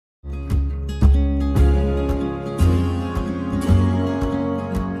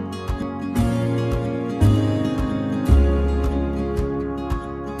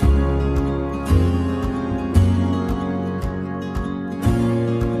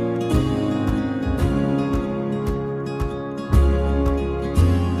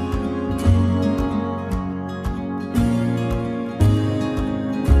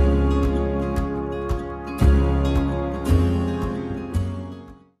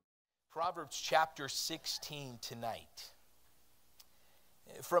Proverbs chapter 16 tonight.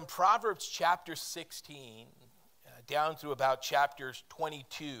 From Proverbs chapter 16 down through about chapters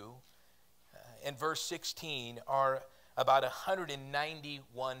 22 and verse 16 are about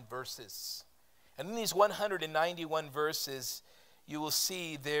 191 verses. And in these 191 verses, you will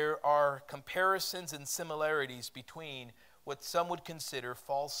see there are comparisons and similarities between what some would consider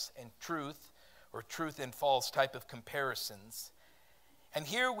false and truth, or truth and false type of comparisons. And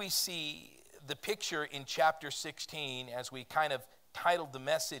here we see the picture in chapter 16, as we kind of titled the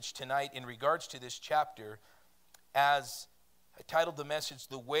message tonight in regards to this chapter, as I titled the message,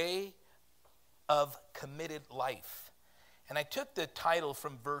 The Way of Committed Life. And I took the title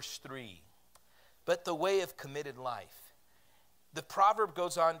from verse 3, but the way of committed life. The proverb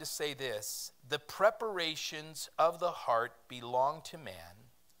goes on to say this: the preparations of the heart belong to man.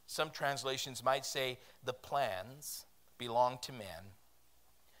 Some translations might say the plans belong to man.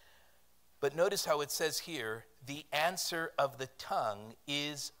 But notice how it says here, the answer of the tongue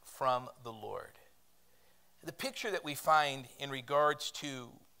is from the Lord. The picture that we find in regards to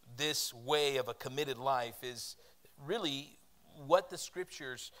this way of a committed life is really what the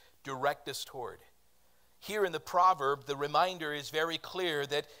scriptures direct us toward. Here in the proverb, the reminder is very clear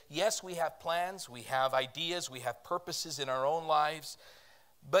that yes, we have plans, we have ideas, we have purposes in our own lives,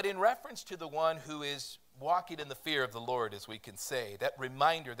 but in reference to the one who is walking in the fear of the Lord, as we can say, that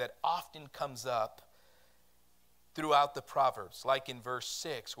reminder that often comes up throughout the Proverbs, like in verse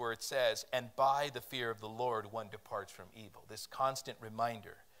 6 where it says, and by the fear of the Lord one departs from evil. This constant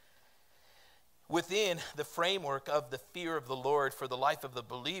reminder. Within the framework of the fear of the Lord for the life of the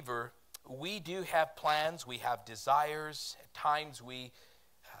believer, we do have plans, we have desires. At times we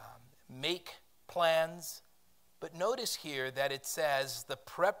make plans. But notice here that it says the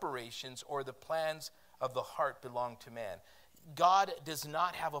preparations or the plans of the heart belong to man. God does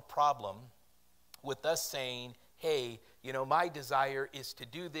not have a problem with us saying, hey, you know, my desire is to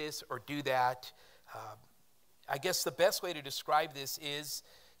do this or do that. I guess the best way to describe this is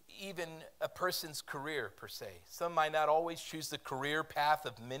even a person's career per se. Some might not always choose the career path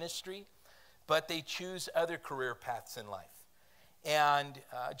of ministry, but they choose other career paths in life. And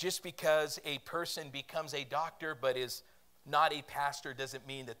just because a person becomes a doctor but is not a pastor doesn't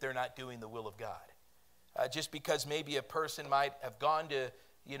mean that they're not doing the will of God. Just because maybe a person might have gone to,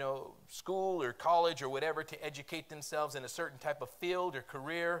 school or college or whatever to educate themselves in a certain type of field or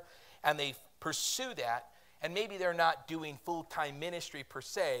career, and they pursue that, and maybe they're not doing full-time ministry per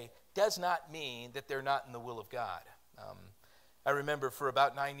se, does not mean that they're not in the will of God. I remember for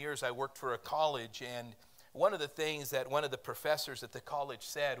about 9 years I worked for a college, and one of the things that one of the professors at the college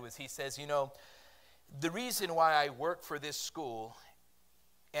said was, he says, the reason why I work for this school,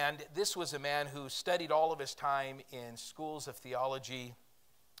 and this was a man who studied all of his time in schools of theology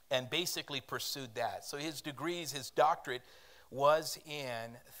and basically pursued that. So his degrees, his doctorate was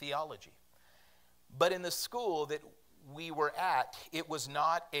in theology. But in the school that we were at, it was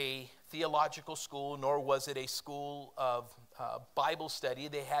not a theological school, nor was it a school of Bible study.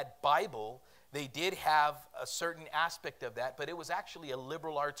 They had Bible. They did have a certain aspect of that, but it was actually a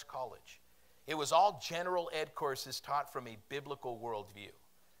liberal arts college. It was all general ed courses taught from a biblical worldview.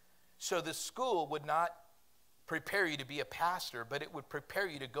 So the school would not prepare you to be a pastor, but it would prepare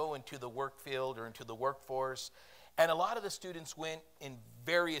you to go into the work field or into the workforce. And a lot of the students went in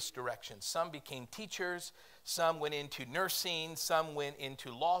various directions. Some became teachers, some went into nursing, some went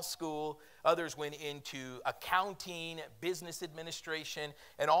into law school, others went into accounting, business administration,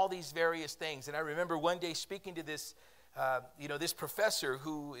 and all these various things. And I remember one day speaking to this, this professor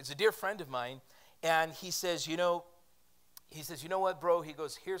who is a dear friend of mine, and he says, you know what, bro? He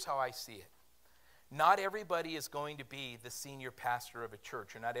goes, here's how I see it. Not everybody is going to be the senior pastor of a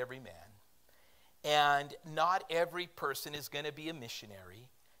church, or not every man. And not every person is going to be a missionary.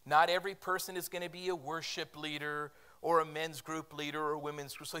 Not every person is going to be a worship leader or a men's group leader or a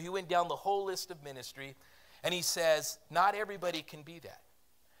women's group. So he went down the whole list of ministry, and he says, not everybody can be that.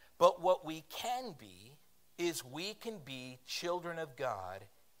 But what we can be is we can be children of God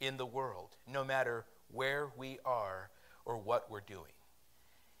in the world, no matter where we are or what we're doing.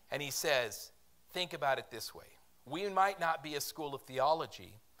 And he says, think about it this way. We might not be a school of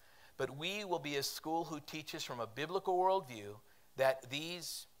theology, but we will be a school who teaches from a biblical worldview that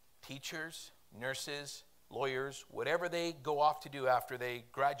these teachers, nurses, lawyers, whatever they go off to do after they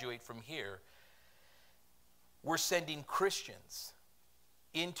graduate from here, we're sending Christians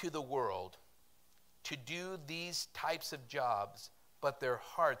into the world to do these types of jobs, but their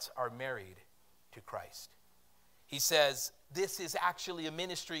hearts are married to Christ. He says, this is actually a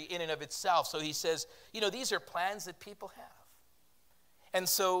ministry in and of itself. So he says, these are plans that people have. And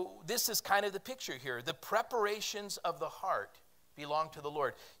so this is kind of the picture here. The preparations of the heart belong to the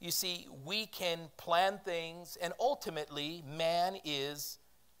Lord. You see, we can plan things, and ultimately man is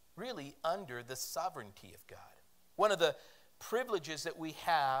really under the sovereignty of God. One of the privileges that we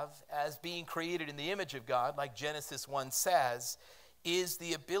have as being created in the image of God, like Genesis 1 says, is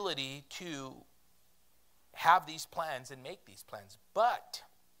the ability to have these plans and make these plans. But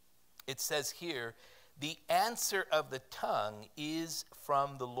it says here, the answer of the tongue is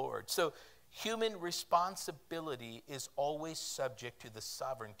from the Lord. So human responsibility is always subject to the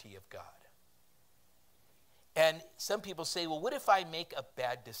sovereignty of God. And some people say, well, what if I make a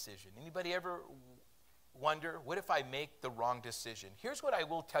bad decision? Anybody ever wonder, what if I make the wrong decision? Here's what I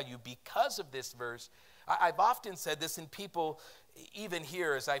will tell you because of this verse. I've often said this, and people, even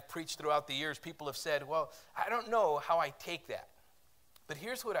here as I've preached throughout the years, people have said, well, I don't know how I take that. But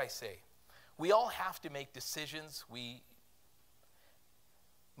here's what I say. We all have to make decisions. We,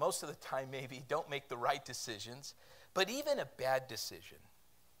 most of the time maybe, don't make the right decisions. But even a bad decision,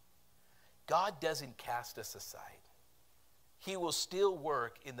 God doesn't cast us aside. He will still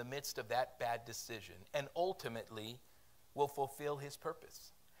work in the midst of that bad decision and ultimately will fulfill his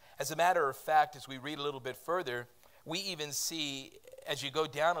purpose. As a matter of fact, as we read a little bit further, we even see, as you go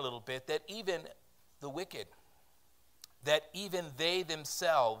down a little bit, that even the wicked, that even they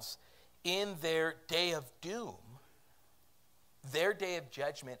themselves, in their day of doom, their day of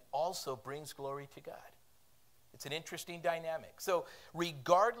judgment also brings glory to God. It's an interesting dynamic. So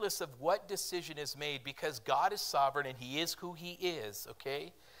regardless of what decision is made, because God is sovereign and he is who he is,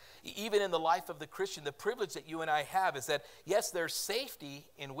 okay? Even in the life of the Christian, the privilege that you and I have is that, yes, there's safety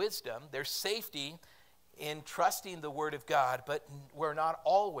in wisdom. There's safety in trusting the word of God, but we're not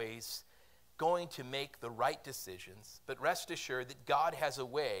always going to make the right decisions. But rest assured that God has a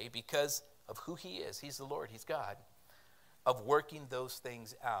way, because of who he is, he's the Lord, he's God, of working those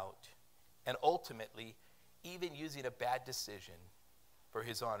things out and ultimately even using a bad decision for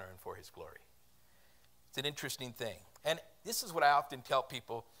his honor and for his glory. It's an interesting thing. And this is what I often tell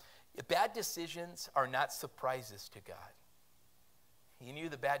people. Bad decisions are not surprises to God. He knew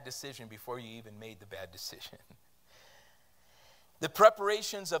the bad decision before you even made the bad decision. The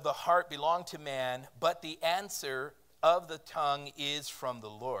preparations of the heart belong to man, but the answer of the tongue is from the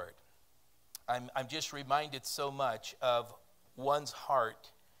Lord. I'm just reminded so much of one's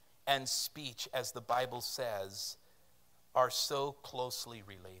heart and speech, as the Bible says, are so closely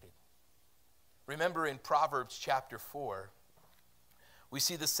related. Remember in Proverbs chapter 4, we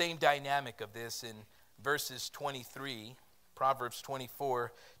see the same dynamic of this in verses 23, Proverbs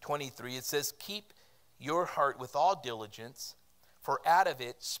 24:23. It says, keep your heart with all diligence, for out of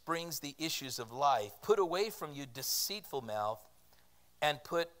it springs the issues of life. Put away from you deceitful mouth, and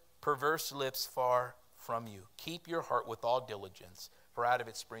put perverse lips far from you. Keep your heart with all diligence, for out of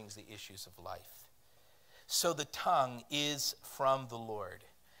it springs the issues of life. So the tongue is from the Lord.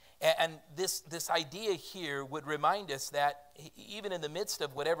 And this idea here would remind us that even in the midst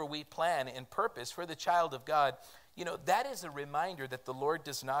of whatever we plan and purpose for the child of God, you know, that is a reminder that the Lord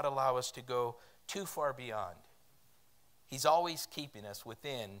does not allow us to go too far beyond. He's always keeping us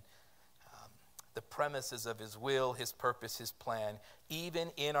within the premises of his will, his purpose, his plan, even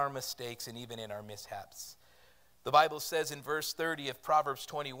in our mistakes and even in our mishaps. The Bible says in verse 30 of Proverbs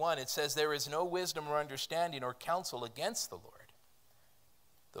 21, it says, there is no wisdom or understanding or counsel against the Lord.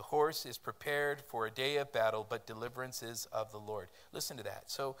 The horse is prepared for a day of battle, but deliverance is of the Lord. Listen to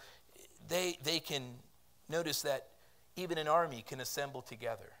that. So they can notice that even an army can assemble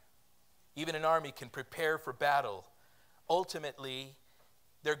together. Even an army can prepare for battle. Ultimately,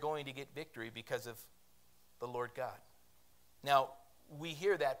 they're going to get victory because of the Lord God. Now, we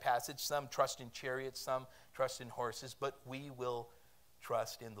hear that passage. Some trust in chariots, some trust in horses, but we will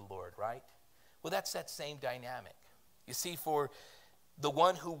trust in the Lord, right? Well, that's that same dynamic. You see, for the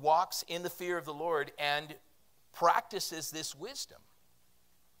one who walks in the fear of the Lord and practices this wisdom,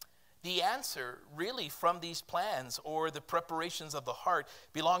 the answer really from these plans or the preparations of the heart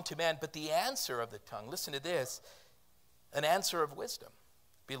belong to man, but the answer of the tongue, listen to this, an answer of wisdom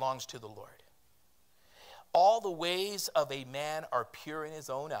belongs to the Lord. All the ways of a man are pure in his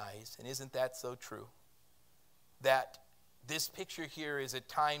own eyes, and isn't that so true? That this picture here is at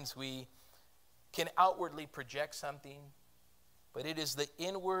times we can outwardly project something, but it is the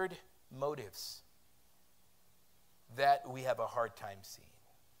inward motives that we have a hard time seeing.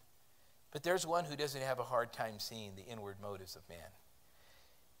 But there's one who doesn't have a hard time seeing the inward motives of man.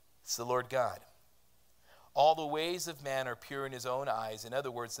 It's the Lord God. All the ways of man are pure in his own eyes. In other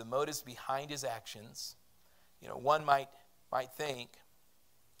words, the motives behind his actions. You know, one might think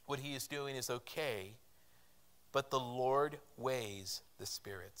what he is doing is okay, but the Lord weighs the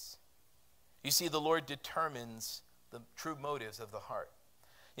spirits. You see, the Lord determines the true motives of the heart.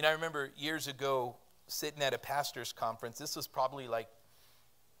 You know, I remember years ago sitting at a pastor's conference. This was probably like,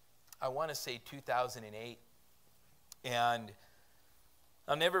 I want to say 2008. And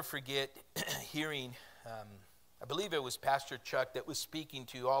I'll never forget hearing, I believe it was Pastor Chuck that was speaking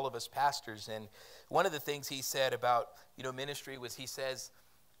to all of us pastors. And one of the things he said about, ministry was, he says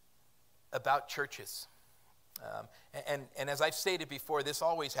about churches. And as I've stated before, this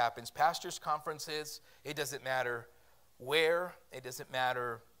always happens. Pastors' conferences, it doesn't matter where, it doesn't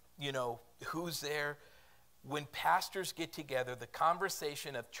matter, who's there. When pastors get together, the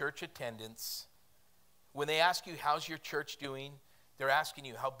conversation of church attendance, when they ask you, how's your church doing? They're asking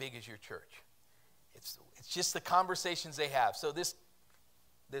you, how big is your church? It's just the conversations they have. So this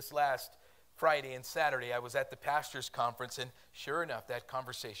last Friday and Saturday, I was at the pastors' conference, and sure enough, that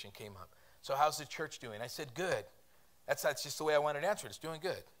conversation came up. So how's the church doing? I said, good. That's just the way I wanted to answer it. It's doing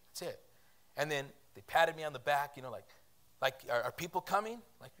good. That's it. And then they patted me on the back, like are people coming?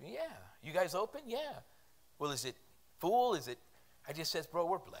 Like, yeah. You guys open? Yeah. Well, is it full? I just says, bro,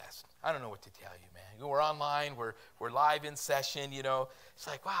 we're blessed. I don't know what to tell you, man. We're online. We're live in session, It's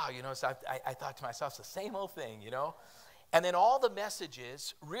like, wow, so I thought to myself, it's the same old thing, And then all the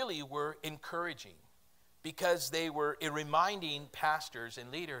messages really were encouraging, because they were reminding pastors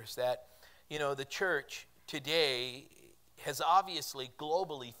and leaders that, the church today has obviously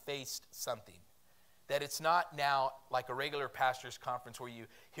globally faced something. That it's not now like a regular pastor's conference where you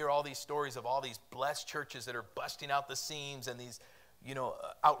hear all these stories of all these blessed churches that are busting out the seams and these,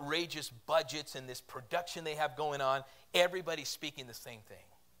 outrageous budgets and this production they have going on. Everybody's speaking the same thing.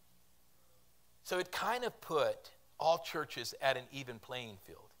 So it kind of put all churches at an even playing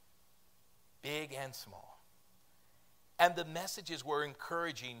field, big and small. And the messages were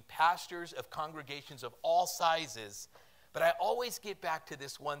encouraging pastors of congregations of all sizes. But I always get back to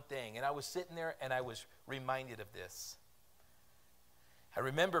this one thing. And I was sitting there and I was reminded of this. I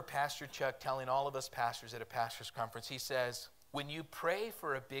remember Pastor Chuck telling all of us pastors at a pastor's conference, he says, when you pray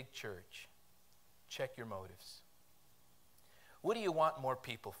for a big church, check your motives. What do you want more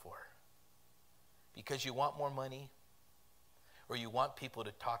people for? Because you want more money? Or you want people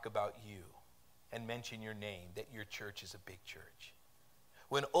to talk about you and mention your name, that your church is a big church?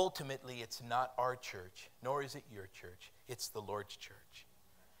 When ultimately it's not our church, nor is it your church, it's the Lord's church.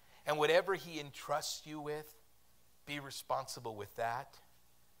 And whatever he entrusts you with, be responsible with that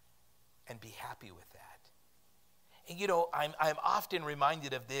and be happy with that. And I'm often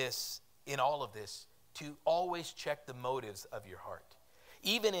reminded of this in all of this, to always check the motives of your heart.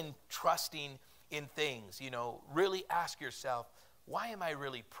 Even in trusting in things, really ask yourself, why am I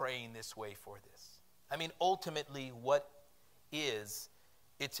really praying this way for this? I mean, ultimately, what is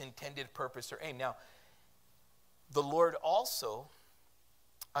its intended purpose or aim? Now, the Lord also,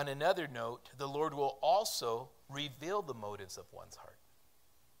 on another note, the Lord will also reveal the motives of one's heart.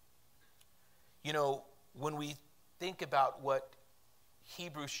 When we think about what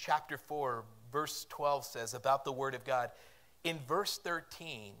Hebrews chapter 4, verse 12 says about the Word of God, in verse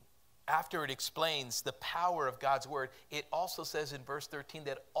 13, after it explains the power of God's Word, it also says in verse 13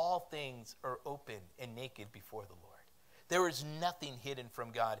 that all things are open and naked before the Lord. There is nothing hidden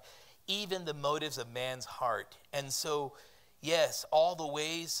from God, even the motives of man's heart. And so, yes, all the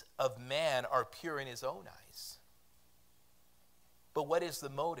ways of man are pure in his own eyes. But what is the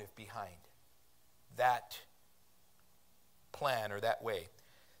motive behind that plan or that way?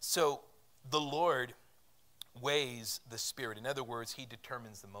 So the Lord weighs the spirit. In other words, he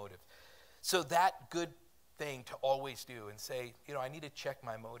determines the motive. So that good thing to always do and say, I need to check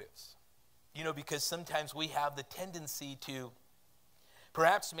my motives. Because sometimes we have the tendency to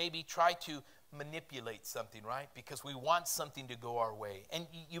perhaps maybe try to manipulate something, right? Because we want something to go our way. And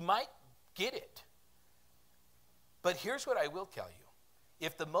you might get it. But here's what I will tell you.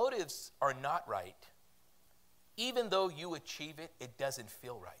 If the motives are not right, even though you achieve it, it doesn't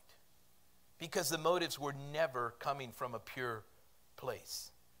feel right. Because the motives were never coming from a pure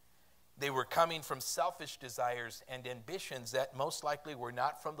place. They were coming from selfish desires and ambitions that most likely were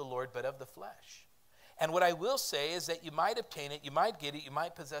not from the Lord, but of the flesh. And what I will say is that you might obtain it, you might get it, you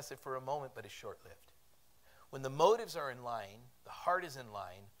might possess it for a moment, but it's short-lived. When the motives are in line, the heart is in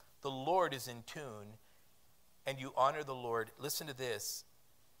line, the Lord is in tune, and you honor the Lord, listen to this,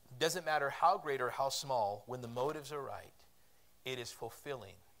 it doesn't matter how great or how small, when the motives are right, it is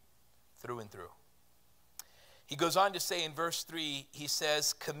fulfilling through and through. He goes on to say in verse 3, he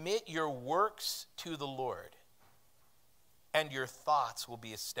says, commit your works to the Lord, and your thoughts will be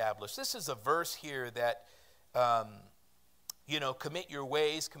established. This is a verse here that, commit your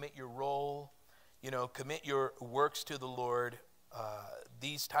ways, commit your role. commit your works to the Lord,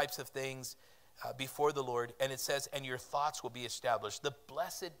 these types of things before the Lord. And it says, and your thoughts will be established. The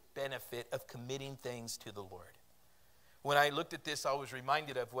blessed benefit of committing things to the Lord. When I looked at this, I was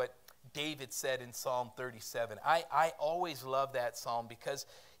reminded of what David said in Psalm 37. I always love that psalm because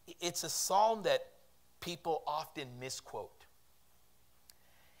it's a psalm that people often misquote.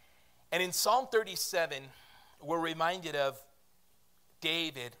 And in Psalm 37, we're reminded of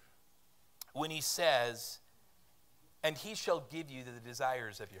David when he says, and he shall give you the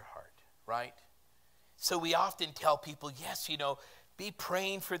desires of your heart, right? So we often tell people, yes, be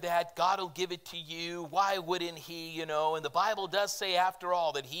praying for that. God will give it to you. Why wouldn't he, And the Bible does say, after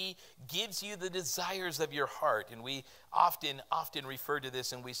all, that he gives you the desires of your heart. And we often refer to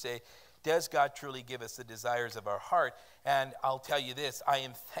this and we say, does God truly give us the desires of our heart? And I'll tell you this, I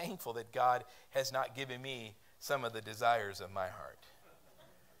am thankful that God has not given me some of the desires of my heart.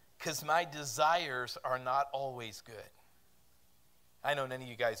 Because my desires are not always good. I know none of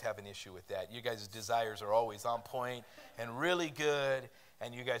you guys have an issue with that. You guys' desires are always on point and really good,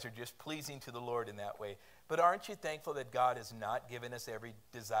 and you guys are just pleasing to the Lord in that way. But aren't you thankful that God has not given us every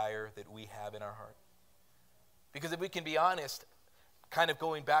desire that we have in our heart? Because if we can be honest, kind of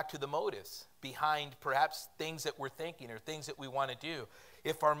going back to the motives behind perhaps things that we're thinking or things that we want to do,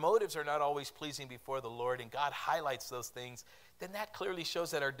 if our motives are not always pleasing before the Lord and God highlights those things, then that clearly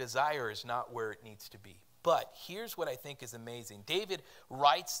shows that our desire is not where it needs to be. But here's what I think is amazing. David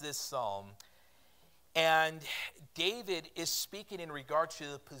writes this psalm, and David is speaking in regard to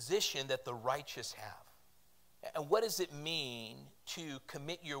the position that the righteous have. And what does it mean to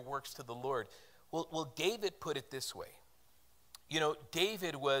commit your works to the Lord? Well, David put it this way.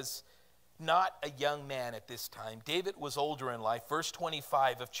 David was not a young man at this time. David was older in life. Verse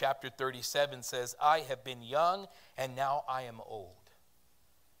 25 of chapter 37 says, I have been young, and now I am old.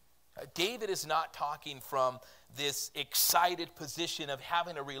 David is not talking from this excited position of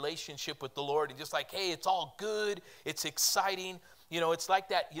having a relationship with the Lord and just like, hey, it's all good, it's exciting. It's like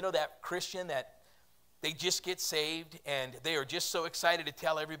that, that Christian that they just get saved and they are just so excited to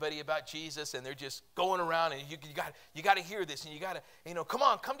tell everybody about Jesus, and they're just going around and you got to hear this, and you got to,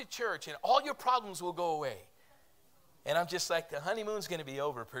 come to church and all your problems will go away. And I'm just like, the honeymoon's going to be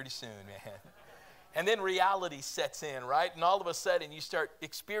over pretty soon, man. And then reality sets in, right? And all of a sudden you start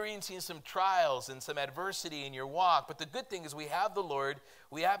experiencing some trials and some adversity in your walk. But the good thing is we have the Lord,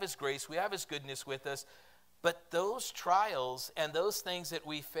 we have his grace, we have his goodness with us. But those trials and those things that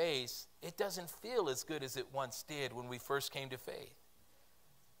we face, it doesn't feel as good as it once did when we first came to faith.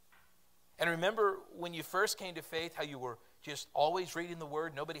 And remember when you first came to faith, how you were just always reading the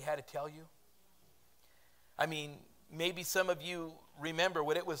Word, nobody had to tell you? I mean, maybe some of you remember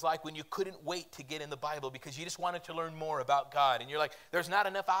what it was like when you couldn't wait to get in the Bible because you just wanted to learn more about God. And you're like, there's not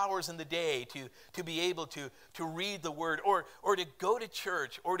enough hours in the day to be able to read the Word or to go to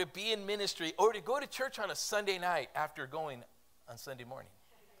church or to be in ministry or to go to church on a Sunday night after going on Sunday morning.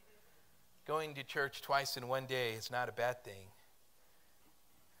 Going to church twice in one day is not a bad thing.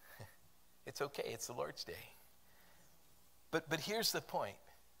 It's okay. It's the Lord's day. But here's the point.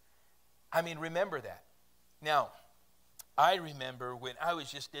 I mean, remember that. Now, I remember when I was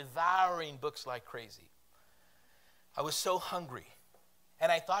just devouring books like crazy. I was so hungry.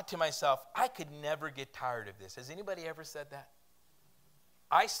 And I thought to myself, I could never get tired of this. Has anybody ever said that?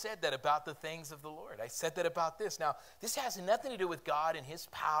 I said that about the things of the Lord. I said that about this. Now, this has nothing to do with God and his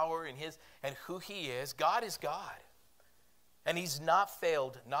power and who he is. God is God. And he's not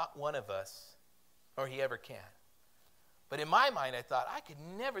failed, not one of us, or he ever can. But in my mind, I thought, I could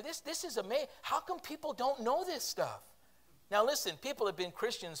never, this is amazing. How come people don't know this stuff? Now listen, people have been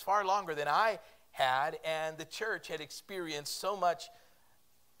Christians far longer than I had, and the church had experienced so much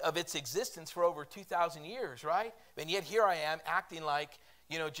of its existence for over 2,000 years, right? And yet here I am acting like,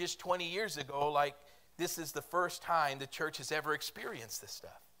 just 20 years ago, like this is the first time the church has ever experienced this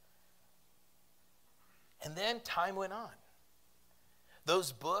stuff. And then time went on.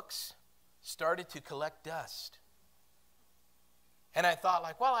 Those books started to collect dust. And I thought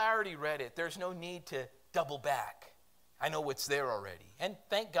like, well, I already read it. There's no need to double back. I know what's there already. And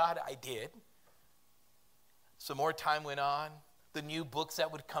thank God I did. Some more time went on. The new books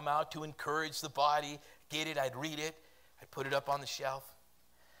that would come out to encourage the body, get it, I'd read it. I'd put it up on the shelf.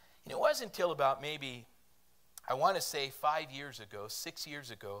 And it wasn't until about maybe, I want to say 6 years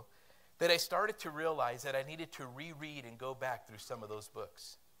ago, that I started to realize that I needed to reread and go back through some of those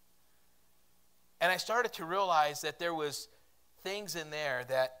books. And I started to realize that there was things in there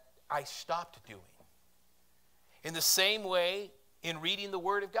that I stopped doing. In the same way, in reading the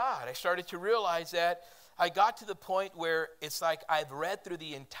Word of God, I started to realize that I got to the point where it's like I've read through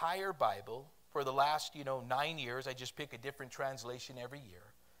the entire Bible, for the last, 9 years. I just pick a different translation every year.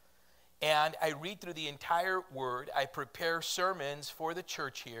 And I read through the entire Word. I prepare sermons for the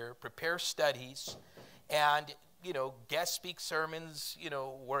church here, prepare studies, and, guest speak sermons,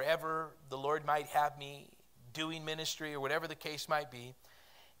 wherever the Lord might have me doing ministry or whatever the case might be.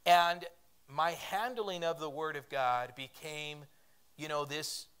 And my handling of the Word of God became,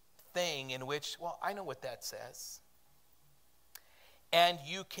 this thing in which, well, I know what that says. And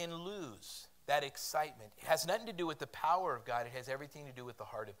you can lose that excitement. It has nothing to do with the power of God. It has everything to do with the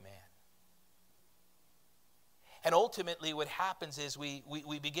heart of man. And ultimately what happens is we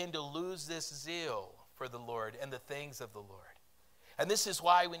begin to lose this zeal for the Lord and the things of the Lord. And this is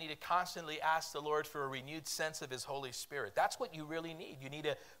why we need to constantly ask the Lord for a renewed sense of His Holy Spirit. That's what you really need. You need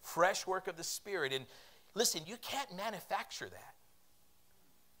a fresh work of the Spirit. And listen, you can't manufacture that.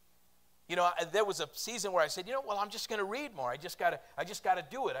 There was a season where I said, I'm just going to read more. I just got to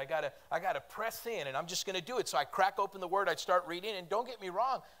do it. I got to press in, and I'm just going to do it. So I crack open the Word, I'd start reading, and don't get me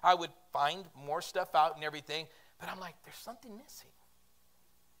wrong, I would find more stuff out and everything, but I'm like, there's something missing.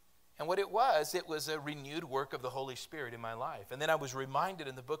 And what it was a renewed work of the Holy Spirit in my life. And then I was reminded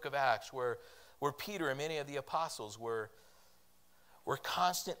in the book of Acts where Peter and many of the apostles were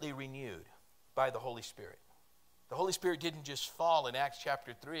constantly renewed by the Holy Spirit. The Holy Spirit didn't just fall in Acts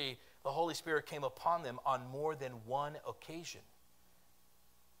chapter 3. The Holy Spirit came upon them on more than one occasion.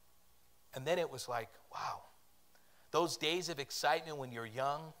 And then it was like, wow, those days of excitement when you're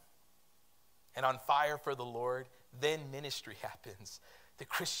young and on fire for the Lord, then ministry happens. The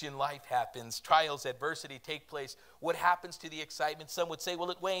Christian life happens. Trials, adversity take place. What happens to the excitement? Some would say,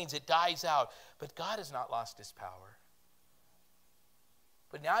 well, it wanes, it dies out. But God has not lost His power.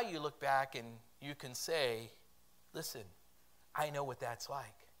 But now you look back and you can say, listen, I know what that's like.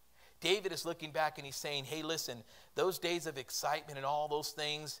 David is looking back and he's saying, hey, listen, those days of excitement and all those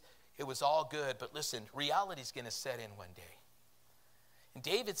things, it was all good. But listen, reality's going to set in one day. And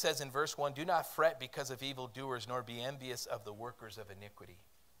David says in verse 1, do not fret because of evildoers, nor be envious of the workers of iniquity.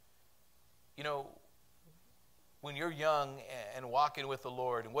 When you're young and walking with the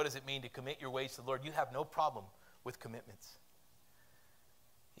Lord, and what does it mean to commit your ways to the Lord? You have no problem with commitments.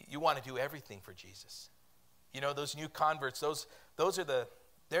 You want to do everything for Jesus. Those new converts, those are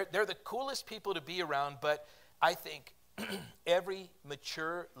they're the coolest people to be around, but I think every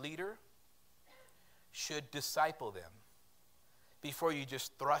mature leader should disciple them before you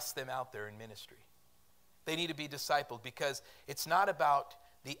just thrust them out there in ministry. They need to be discipled because it's not about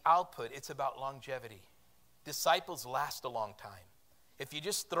the output, it's about longevity. Disciples last a long time. If you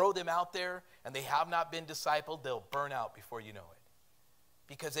just throw them out there and they have not been discipled, they'll burn out before you know it.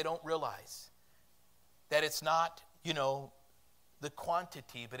 Because they don't realize that it's not, the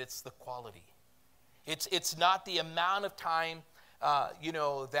quantity, but it's the quality. It's not the amount of time,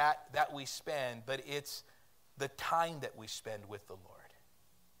 that we spend, but it's the time that we spend with the Lord.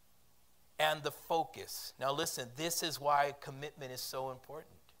 And the focus. Now listen, this is why commitment is so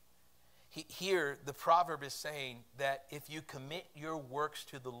important. Here, the proverb is saying that if you commit your works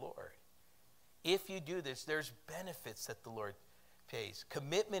to the Lord, if you do this, there's benefits that the Lord pays.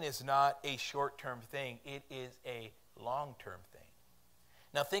 Commitment is not a short-term thing. It is a long-term thing.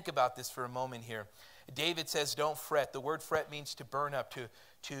 Now think about this for a moment here. David says, don't fret. The word fret means to burn up,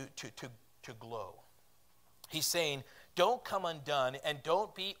 to glow. He's saying, don't come undone and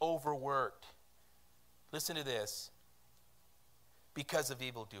don't be overworked. Listen to this. Because of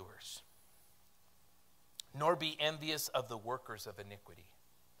evildoers. Nor be envious of the workers of iniquity.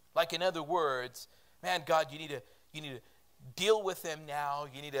 Like in other words, man, God, you need to deal with them now.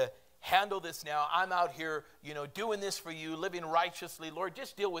 You need to handle this now. I'm out here, doing this for you, living righteously. Lord,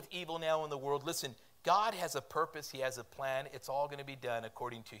 just deal with evil now in the world. Listen, God has a purpose. He has a plan. It's all going to be done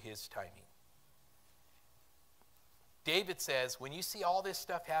according to His timing. David says, when you see all this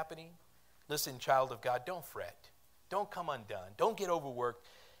stuff happening, listen, child of God, don't fret. Don't come undone. Don't get overworked.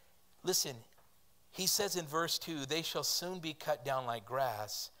 Listen, he says in verse 2, they shall soon be cut down like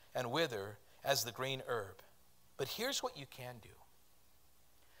grass and wither as the green herb. But here's what you can do.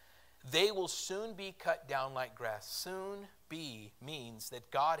 They will soon be cut down like grass. Soon be means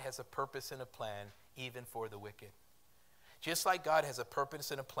that God has a purpose and a plan even for the wicked. Just like God has a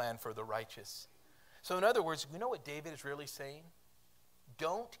purpose and a plan for the righteous. So in other words, you know what David is really saying?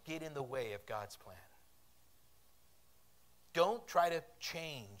 Don't get in the way of God's plan. Don't try to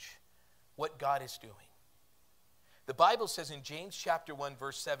change what God is doing. The Bible says in James chapter 1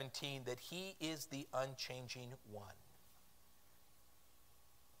 verse 17 that He is the unchanging one.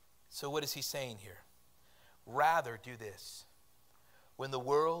 So what is he saying here? Rather do this. When the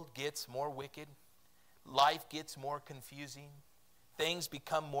world gets more wicked, life gets more confusing, things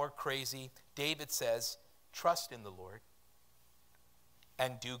become more crazy, David says, trust in the Lord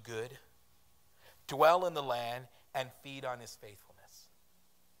and do good. Dwell in the land and feed on his faithfulness.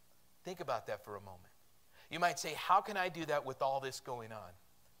 Think about that for a moment. You might say, how can I do that with all this going on?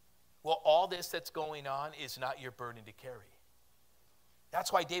 Well, all this that's going on is not your burden to carry.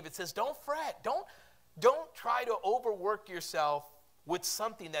 That's why David says, don't fret. Don't try to overwork yourself with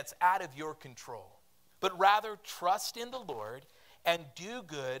something that's out of your control. But rather trust in the Lord and do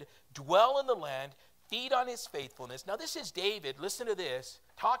good, dwell in the land, feed on his faithfulness. Now this is David, listen to this,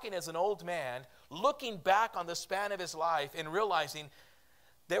 talking as an old man, looking back on the span of his life and realizing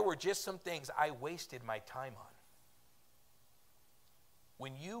there were just some things I wasted my time on.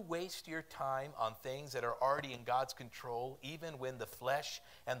 When you waste your time on things that are already in God's control, even when the flesh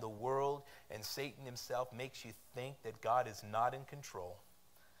and the world and Satan himself makes you think that God is not in control,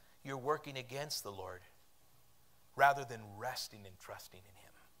 you're working against the Lord rather than resting and trusting in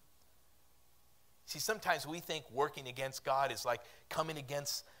him. See, sometimes we think working against God is like coming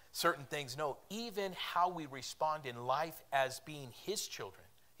against certain things. No, even how we respond in life as being his children.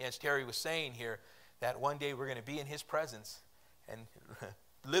 As Terry was saying here, that one day we're going to be in his presence and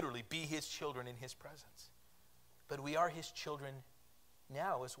literally be his children in his presence. But we are his children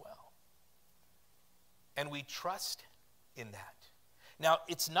now as well. And we trust in that. Now,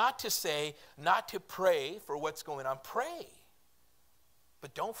 it's not to say not to pray for what's going on. Pray.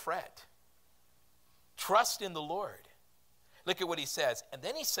 But don't fret. Trust in the Lord. Look at what he says. And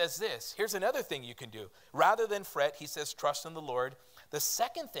then he says this. Here's another thing you can do. Rather than fret, he says, trust in the Lord. The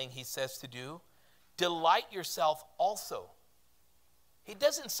second thing he says to do, delight yourself also. He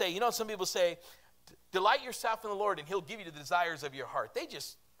doesn't say, some people say, delight yourself in the Lord and he'll give you the desires of your heart. They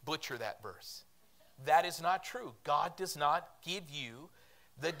just butcher that verse. That is not true. God does not give you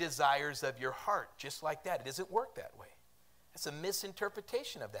the desires of your heart just like that. It doesn't work that way. It's a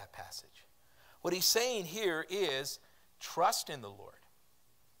misinterpretation of that passage. What he's saying here is trust in the Lord.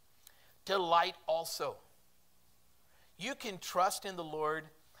 Delight also. You can trust in the Lord.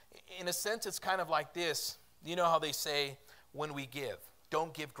 In a sense, it's kind of like this. You know how they say when we give,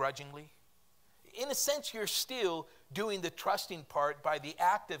 don't give grudgingly? In a sense, you're still doing the trusting part by the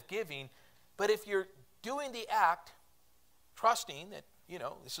act of giving. But if you're doing the act, trusting that,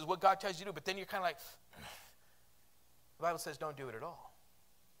 this is what God tells you to do, but then you're kind of like, the Bible says don't do it at all.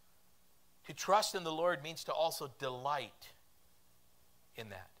 To trust in the Lord means to also delight in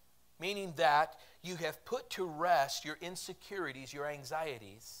that. Meaning that you have put to rest your insecurities, your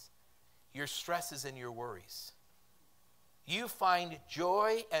anxieties, your stresses, and your worries. You find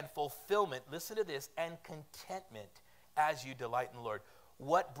joy and fulfillment, listen to this, and contentment as you delight in the Lord.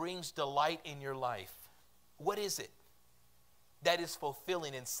 What brings delight in your life? What is it that is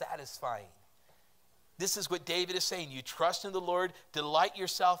fulfilling and satisfying? This is what David is saying. You trust in the Lord, delight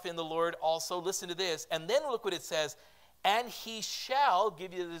yourself in the Lord also. Listen to this. And then look what it says. And he shall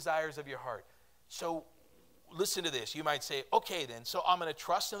give you the desires of your heart. So listen to this. You might say, okay then, so I'm going to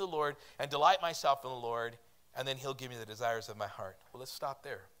trust in the Lord and delight myself in the Lord, and then he'll give me the desires of my heart. Well, let's stop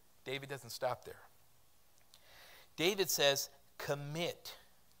there. David doesn't stop there. David says, commit.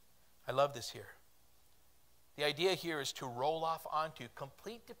 I love this here. The idea here is to roll off onto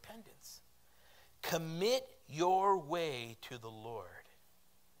complete dependence. Commit your way to the Lord.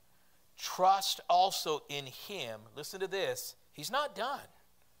 Trust also in him. Listen to this. He's not done.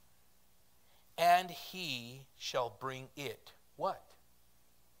 And he shall bring it. What?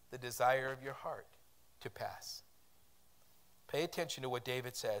 The desire of your heart to pass. Pay attention to what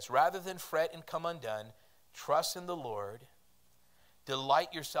David says. Rather than fret and come undone, trust in the Lord.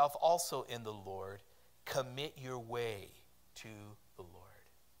 Delight yourself also in the Lord. Commit your way to the Lord.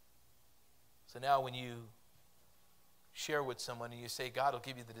 So now when you share with someone and you say, God will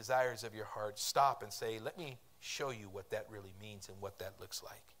give you the desires of your heart, stop and say, let me show you what that really means and what that looks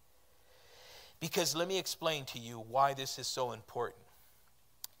like. Because let me explain to you why this is so important.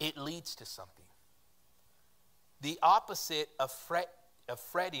 It leads to something. The opposite of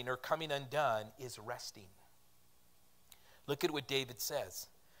fretting or coming undone is resting. Look at what David says.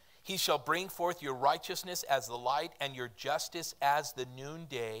 He shall bring forth your righteousness as the light and your justice as the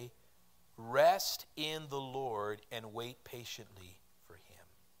noonday. Rest in the Lord and wait patiently for him.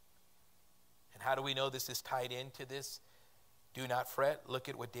 And how do we know this is tied into this? Do not fret. Look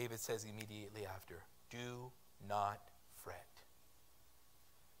at what David says immediately after. Do not fret.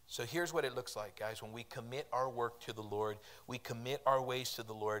 So here's what it looks like, guys. When we commit our work to the Lord, we commit our ways to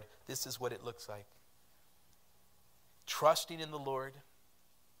the Lord, this is what it looks like. Trusting in the Lord,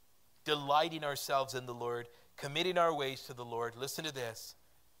 delighting ourselves in the Lord, committing our ways to the Lord. Listen to this.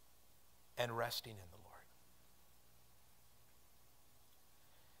 And resting in the Lord.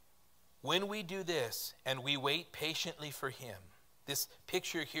 When we do this and we wait patiently for him, this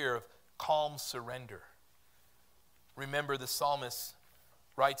picture here of calm surrender. Remember, the psalmist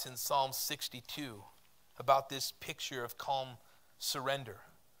writes in Psalm 62 about this picture of calm surrender.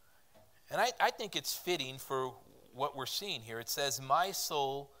 And I think it's fitting for what we're seeing here. It says, my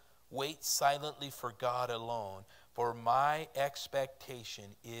soul waits silently for God alone, for my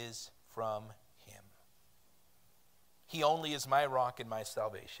expectation is from him. He only is my rock and my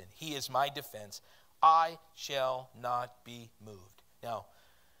salvation. He is my defense. I shall not be moved. Now,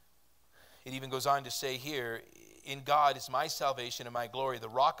 it even goes on to say here, in God is my salvation and my glory, the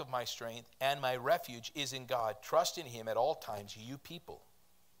rock of my strength, and my refuge is in God. Trust in him at all times, you people.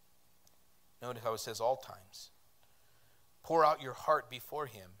 Notice how it says all times. Pour out your heart before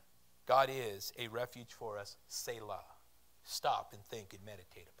him. God is a refuge for us. Selah. Stop and think and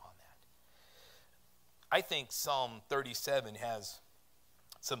meditate upon that. I think Psalm 37 has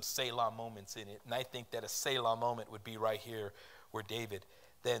some Selah moments in it. And I think that a Selah moment would be right here where David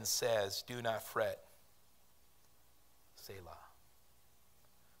then says, do not fret. Selah.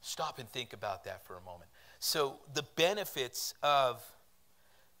 Stop and think about that for a moment. So the benefits of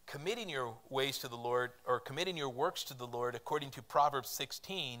committing your ways to the Lord, or committing your works to the Lord, according to Proverbs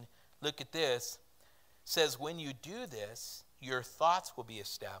 16, look at this, says when you do this, your thoughts will be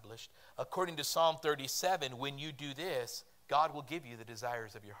established. According to Psalm 37, when you do this, God will give you the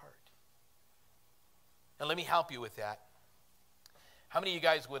desires of your heart. And let me help you with that. How many of you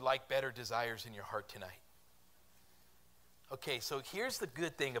guys would like better desires in your heart tonight? Okay, so here's the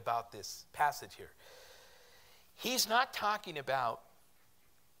good thing about this passage here. He's not talking about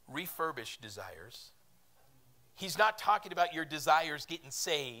refurbished desires. He's not talking about your desires getting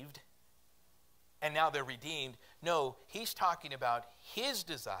saved and now they're redeemed. No, he's talking about his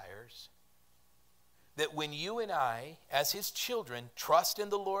desires, that when you and I, as his children, trust in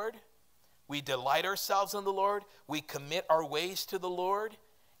the Lord, we delight ourselves in the Lord, we commit our ways to the Lord,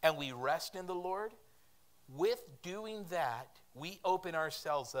 and we rest in the Lord, with doing that, we open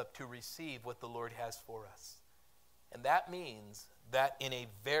ourselves up to receive what the Lord has for us. And that means that in a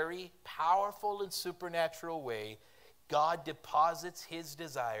very powerful and supernatural way, God deposits his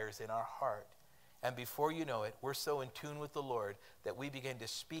desires in our heart. And before you know it, we're so in tune with the Lord that we begin to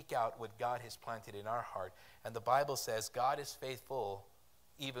speak out what God has planted in our heart. And the Bible says God is faithful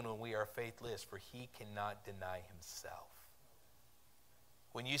even when we are faithless, for he cannot deny himself.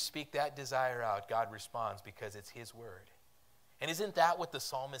 When you speak that desire out, God responds because it's his word. And isn't that what the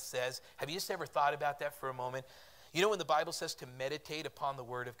psalmist says? Have you just ever thought about that for a moment? You know when the Bible says to meditate upon the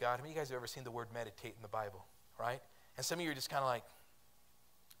word of God? How many of you guys have ever seen the word meditate in the Bible, right? And some of you are just kind of like,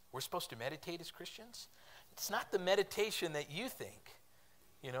 we're supposed to meditate as Christians? It's not the meditation that you think,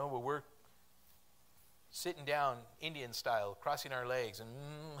 you know, where we're sitting down Indian style, crossing our legs and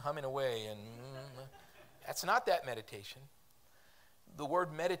humming away. And that's not that meditation. The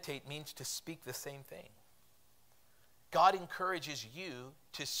word meditate means to speak the same thing. God encourages you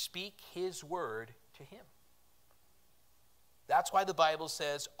to speak his word to him. That's why the Bible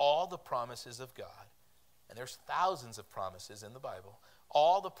says all the promises of God, and there's thousands of promises in the Bible,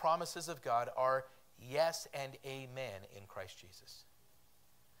 all the promises of God are yes and amen in Christ Jesus.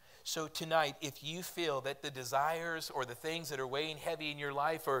 So tonight, if you feel that the desires or the things that are weighing heavy in your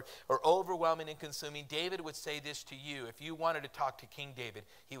life are overwhelming and consuming, David would say this to you. If you wanted to talk to King David,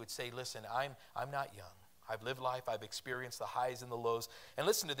 he would say, listen, I'm not young. I've lived life. I've experienced the highs and the lows. And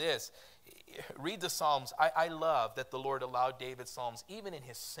listen to this. Read the Psalms. I love that the Lord allowed David's Psalms. Even in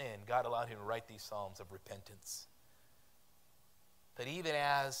his sin, God allowed him to write these Psalms of repentance. But even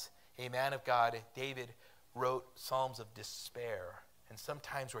as a man of God, David wrote Psalms of despair. And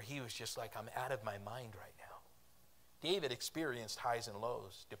sometimes where he was just like, I'm out of my mind right now. David experienced highs and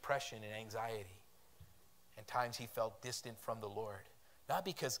lows, depression and anxiety. And times he felt distant from the Lord. Not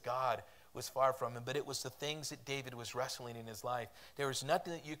because God was far from him, but it was the things that David was wrestling in his life. There was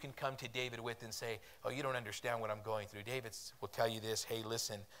nothing that you can come to David with and say, oh, you don't understand what I'm going through. David will tell you this, hey,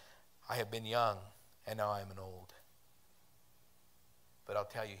 listen, I have been young and now I'm an old. But I'll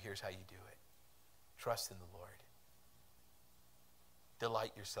tell you, here's how you do it. Trust in the Lord.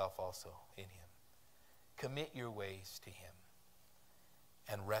 Delight yourself also in him. Commit your ways to him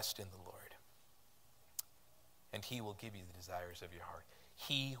and rest in the Lord. And he will give you the desires of your heart.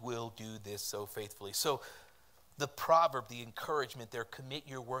 He will do this so faithfully. So the proverb, the encouragement there, commit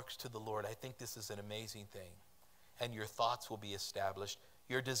your works to the Lord. I think this is an amazing thing. And your thoughts will be established.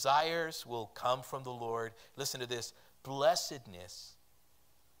 Your desires will come from the Lord. Listen to this. Blessedness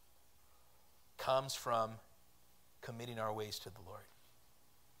comes from committing our ways to the Lord.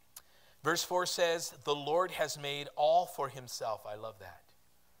 Verse 4 says, the Lord has made all for himself. I love that.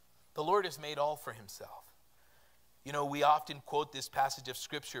 The Lord has made all for himself. You know, we often quote this passage of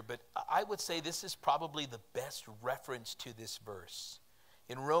Scripture, but I would say this is probably the best reference to this verse.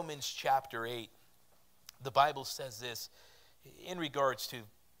 In Romans chapter 8, the Bible says this in regards to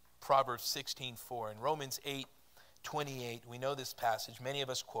Proverbs 16:4. In Romans 8:28, we know this passage. Many of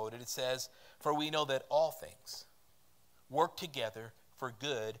us quote it. It says, "For we know that all things work together for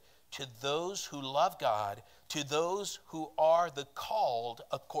good to those who love God, to those who are the called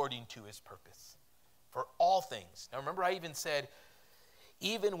according to his purpose." For all things. Now remember, I even said,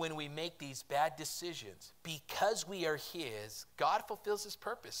 even when we make these bad decisions, because we are his, God fulfills his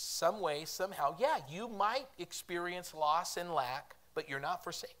purpose some way, somehow. Yeah, you might experience loss and lack, but you're not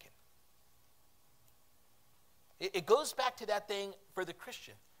forsaken. It goes back to that thing for the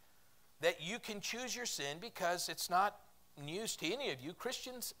Christian, that you can choose your sin because it's not news to any of you.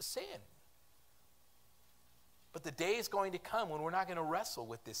 Christians sin. But the day is going to come when we're not going to wrestle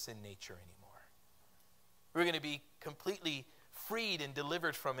with this sin nature anymore. We're going to be completely freed and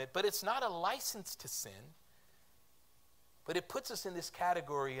delivered from it. But it's not a license to sin. But it puts us in this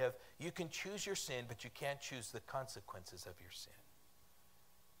category of you can choose your sin, but you can't choose the consequences of your sin.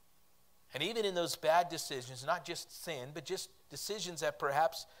 And even in those bad decisions, not just sin, but just decisions that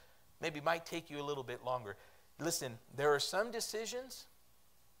perhaps maybe might take you a little bit longer. Listen, there are some decisions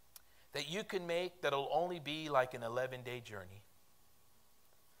that you can make that'll only be like an 11-day journey.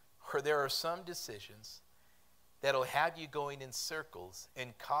 Or there are some decisions that'll have you going in circles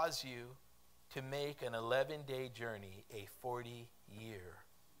and cause you to make an 11-day journey a 40-year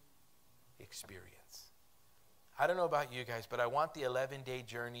experience. I don't know about you guys, but I want the 11-day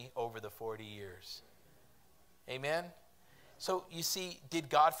journey over the 40 years. Amen? So you see, did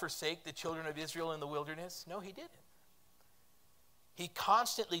God forsake the children of Israel in the wilderness? No, he didn't. He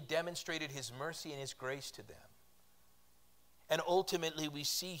constantly demonstrated his mercy and his grace to them. And ultimately we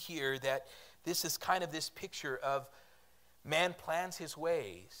see here that this is kind of this picture of man plans his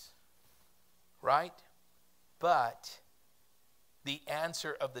ways, right? But the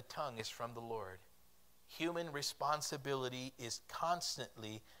answer of the tongue is from the Lord. Human responsibility is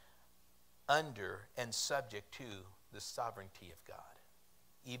constantly under and subject to the sovereignty of God,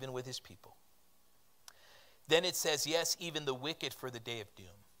 even with his people. Then it says, yes, even the wicked for the day of doom.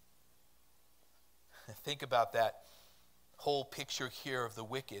 Think about that whole picture here of the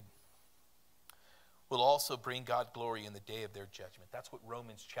wicked will also bring God glory in the day of their judgment. That's what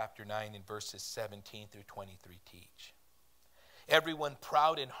Romans chapter 9 and verses 17 through 23 teach. Everyone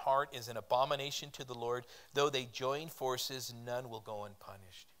proud in heart is an abomination to the Lord. Though they join forces, none will go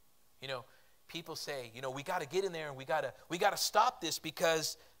unpunished. You know, people say, you know, we got to get in there and we got to stop this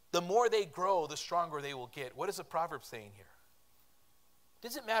because the more they grow, the stronger they will get. What is the Proverbs saying here?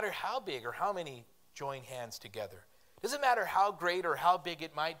 Doesn't matter how big or how many join hands together. Doesn't matter how great or how big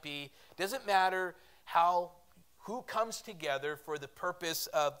it might be. Doesn't matter who comes together for the purpose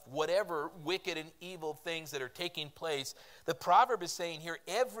of whatever wicked and evil things that are taking place. The proverb is saying here,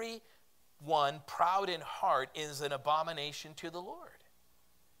 everyone proud in heart is an abomination to the Lord.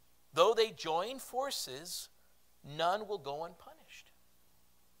 Though they join forces, none will go unpunished.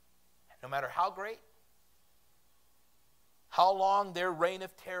 No matter how great, how long their reign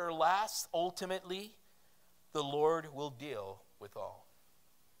of terror lasts, ultimately, the Lord will deal with all.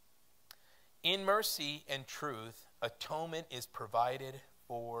 In mercy and truth, atonement is provided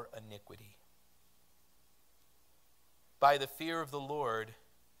for iniquity. By the fear of the Lord,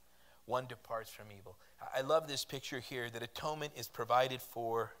 one departs from evil. I love this picture here that atonement is provided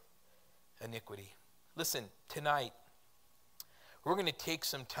for iniquity. Listen, tonight, we're going to take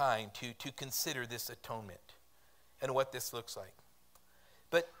some time to consider this atonement and what this looks like.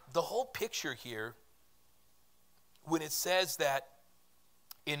 But the whole picture here, when it says that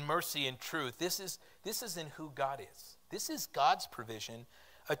in mercy and truth, this is in who God is. This is God's provision.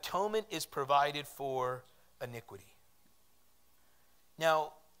 Atonement is provided for iniquity.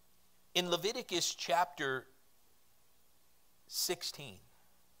 Now, in Leviticus chapter 16,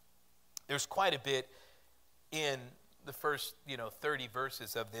 there's quite a bit in the first 30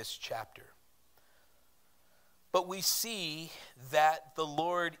 verses of this chapter. But we see that the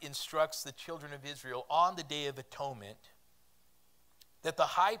Lord instructs the children of Israel on the Day of Atonement that the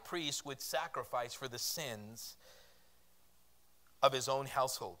high priest would sacrifice for the sins of his own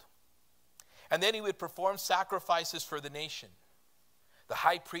household. And then he would perform sacrifices for the nation. The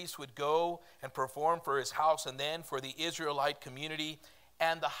high priest would go and perform for his house and then for the Israelite community.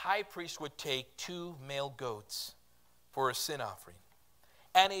 And the high priest would take 2 male goats for a sin offering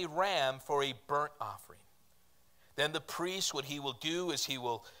and a ram for a burnt offering. Then the priest, what he will do is he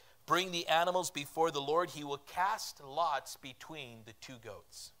will bring the animals before the Lord. He will cast lots between the 2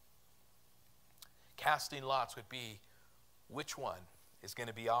 goats. casting lots would be which one is going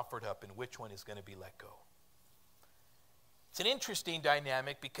to be offered up and which one is going to be let go. It's an interesting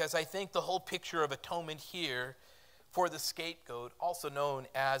dynamic because I think the whole picture of atonement here for the scapegoat, also known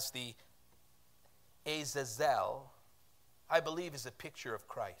as the Azazel, I believe is a picture of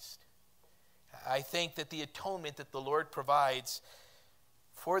Christ. I think that the atonement that the Lord provides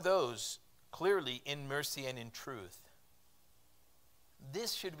for those clearly in mercy and in truth,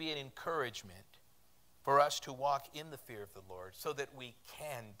 this should be an encouragement for us to walk in the fear of the Lord so that we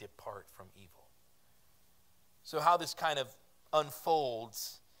can depart from evil. So how this kind of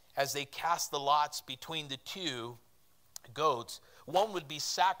unfolds as they cast the lots between the two goats, one would be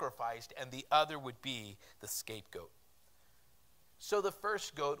sacrificed and the other would be the scapegoat. So the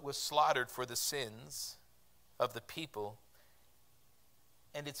first goat was slaughtered for the sins of the people,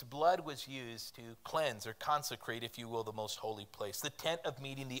 and its blood was used to cleanse or consecrate, if you will, the most holy place, the tent of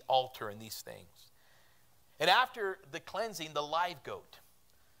meeting, the altar, and these things. And after the cleansing, the live goat,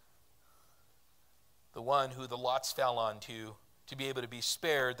 the one who the lots fell on to be able to be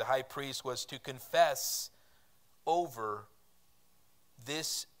spared, the high priest was to confess over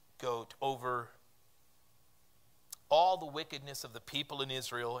this goat, over all the wickedness of the people in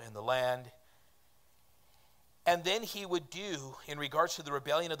Israel and the land. And then he would do, in regards to the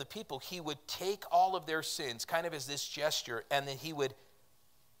rebellion of the people, he would take all of their sins, kind of as this gesture, and then he would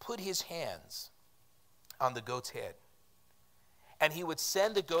put his hands on the goat's head. And he would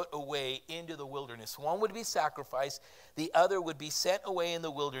send the goat away into the wilderness. One would be sacrificed, the other would be sent away in the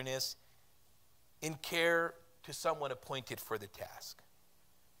wilderness in care to someone appointed for the task.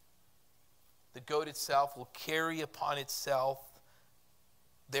 The goat itself will carry upon itself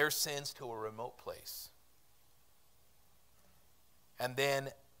their sins to a remote place. And then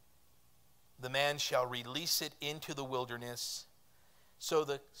the man shall release it into the wilderness. So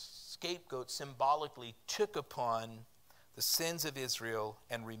the scapegoat symbolically took upon the sins of Israel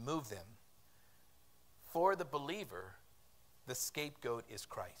and removed them. For the believer, the scapegoat is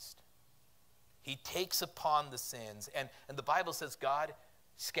Christ. He takes upon the sins. And the Bible says God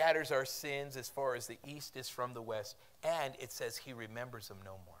scatters our sins as far as the east is from the west. And it says he remembers them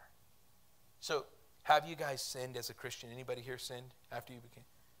no more. So have you guys sinned as a Christian? Anybody here sinned after you became?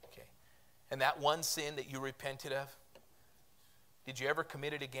 Okay. And that one sin that you repented of, did you ever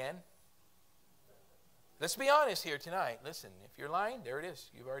commit it again? Let's be honest here tonight. Listen, if you're lying, there it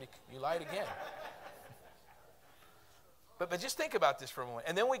is. You lied again. But just think about this for a moment.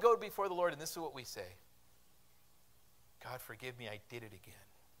 And then we go before the Lord and this is what we say. God, forgive me, I did it again.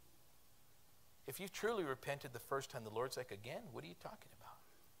 If you truly repented the first time, the Lord's like, again? What are you talking about?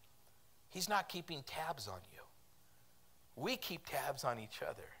 He's not keeping tabs on you. We keep tabs on each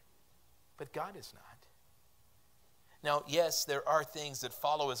other, but God is not. Now, yes, there are things that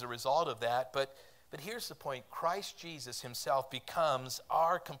follow as a result of that, but here's the point. Christ Jesus himself becomes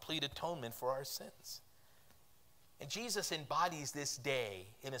our complete atonement for our sins. And Jesus embodies this day,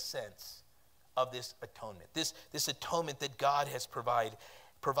 in a sense, of this atonement. This atonement that God has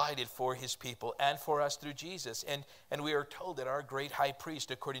provided for his people and for us through Jesus. And we are told that our great high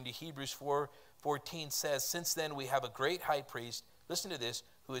priest, according to Hebrews 4:14, says, since then we have a great high priest, listen to this,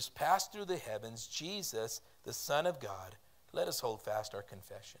 who has passed through the heavens, Jesus, the Son of God. Let us hold fast our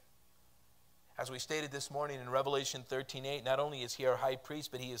confession. As we stated this morning in Revelation 13:8, not only is he our high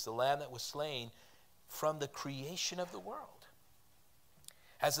priest, but he is the Lamb that was slain from the creation of the world.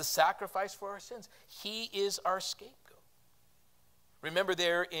 As a sacrifice for our sins, he is our scapegoat. Remember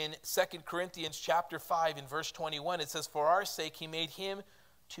there in 2 Corinthians chapter 5 in verse 21, it says, for our sake he made him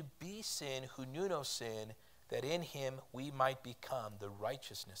to be sin who knew no sin, that in him we might become the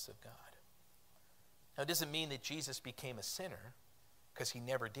righteousness of God. Now it doesn't mean that Jesus became a sinner, because he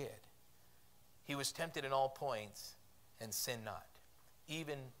never did. He was tempted in all points and sinned not.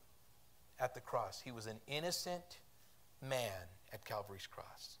 Even at the cross, he was an innocent man at Calvary's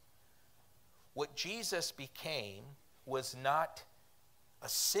cross. What Jesus became was not a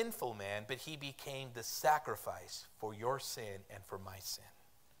sinful man, but he became the sacrifice for your sin and for my sin.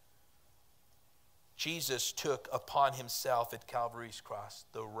 Jesus took upon himself at Calvary's cross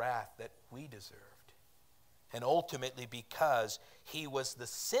the wrath that we deserved. And ultimately, because he was the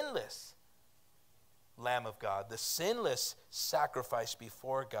sinless Lamb of God, the sinless sacrifice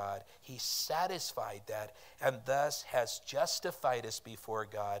before God, he satisfied that and thus has justified us before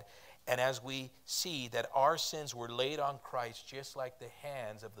God. And as we see that our sins were laid on Christ, just like the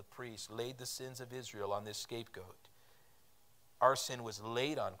hands of the priest laid the sins of Israel on this scapegoat, our sin was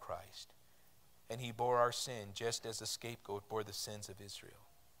laid on Christ, and he bore our sin just as the scapegoat bore the sins of Israel.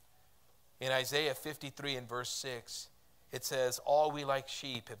 In Isaiah 53 and verse 6, it says, all we like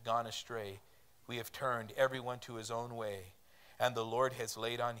sheep have gone astray. We have turned everyone to his own way, and the Lord has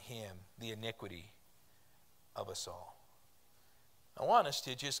laid on him the iniquity of us all. I want us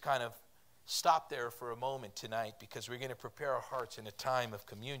to just kind of stop there for a moment tonight, because we're going to prepare our hearts in a time of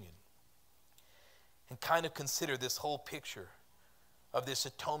communion and kind of consider this whole picture of this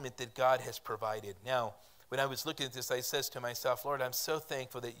atonement that God has provided. Now, when I was looking at this, I says to myself, Lord, I'm so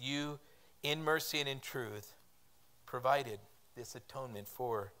thankful that you, in mercy and in truth, provided this atonement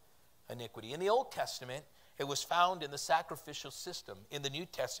for iniquity. In the Old Testament, it was found in the sacrificial system. In the New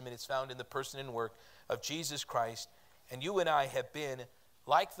Testament, it's found in the person and work of Jesus Christ. And you and I have been,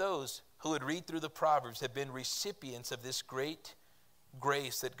 like those who would read through the Proverbs, have been recipients of this great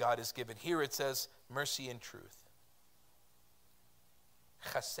grace that God has given. Here it says mercy and truth.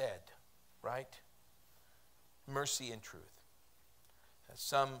 Chesed, right? Mercy and truth.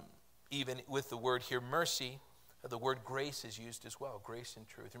 Some, even with the word here, mercy, the word grace is used as well. Grace and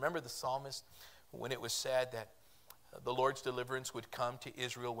truth. Remember the psalmist when it was said that the Lord's deliverance would come to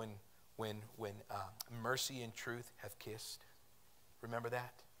Israel when mercy and truth have kissed? Remember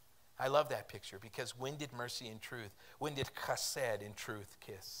that? I love that picture, because when did mercy and truth, when did chesed and truth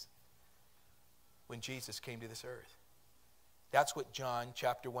kiss? When Jesus came to this earth. That's what John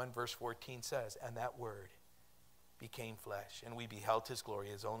chapter 1 verse 14 says. And that word became flesh, and we beheld his glory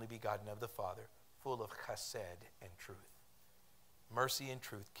as only begotten of the Father, full of chesed and truth. Mercy and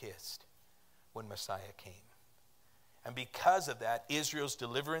truth kissed when Messiah came. And because of that, Israel's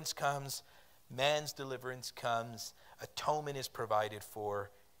deliverance comes, man's deliverance comes, atonement is provided for,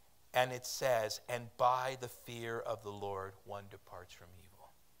 and it says, and by the fear of the Lord one departs from evil.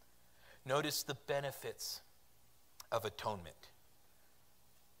 Notice the benefits of atonement.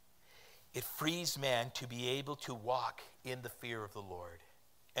 It frees man to be able to walk in the fear of the Lord.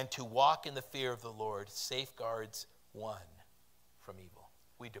 And to walk in the fear of the Lord safeguards one from evil.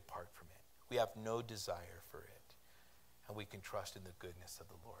 We depart from it. We have no desire for it. And we can trust in the goodness of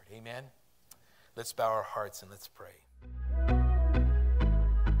the Lord. Amen? Let's bow our hearts and let's pray.